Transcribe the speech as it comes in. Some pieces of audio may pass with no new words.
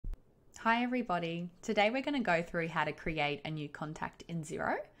Hi everybody. Today we're going to go through how to create a new contact in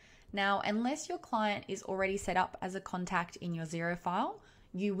Xero. Now, unless your client is already set up as a contact in your Xero file,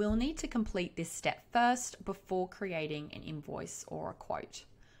 you will need to complete this step first before creating an invoice or a quote.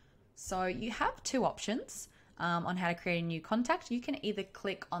 So you have two options on how to create a new contact. You can either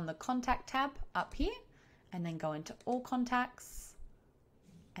click on the contact tab up here and then go into all contacts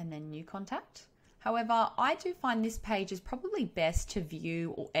and then new contact. However, I do find this page is probably best to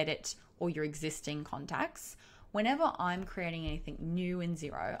view or edit all your existing contacts. Whenever I'm creating anything new in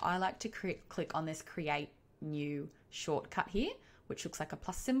Xero, I like to click on this create new shortcut here, which looks like a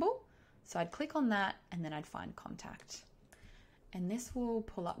plus symbol. So I'd click on that and then I'd find contact. And this will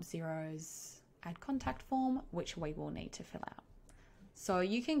pull up Xero's add contact form, which we will need to fill out. So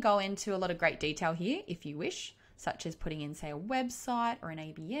you can go into a lot of great detail here if you wish, such as putting in, say, a website or an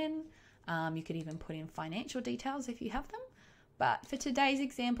ABN. You could even put in financial details if you have them. But for today's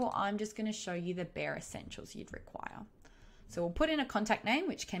example, I'm just going to show you the bare essentials you'd require. So we'll put in a contact name,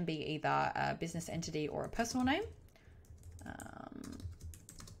 which can be either a business entity or a personal name.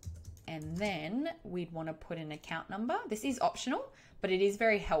 And then we'd want to put an account number. This is optional, but it is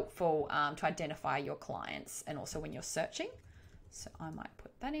very helpful to identify your clients and also when you're searching. So I might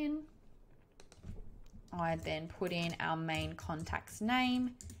put that in. I then put in our main contact's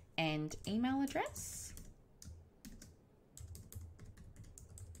name and email address.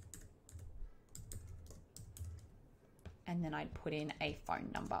 And then I'd put in a phone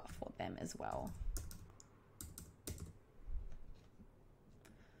number for them as well.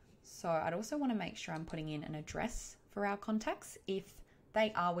 So I'd also want to make sure I'm putting in an address for our contacts. If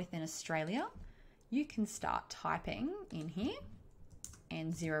they are within Australia, you can start typing in here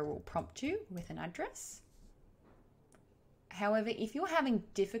and Xero will prompt you with an address. However, if you're having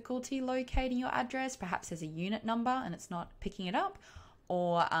difficulty locating your address, perhaps there's a unit number and it's not picking it up,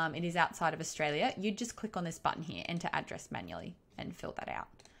 or it is outside of Australia, you just click on this button here, enter address manually, and fill that out.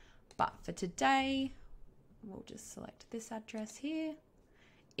 But for today, we'll just select this address here.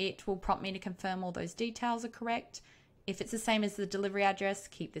 It will prompt me to confirm all those details are correct. If it's the same as the delivery address,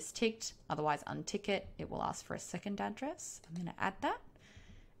 keep this ticked, otherwise untick it. It will ask for a second address. I'm going to add that.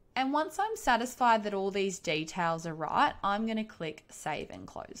 And once I'm satisfied that all these details are right, I'm going to click Save and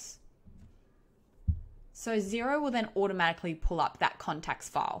Close. So Xero will then automatically pull up that contacts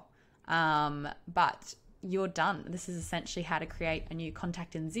file. But you're done. This is essentially how to create a new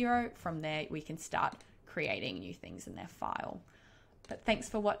contact in Xero. From there, we can start creating new things in their file. But thanks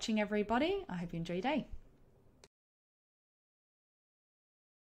for watching, everybody. I hope you enjoy your day.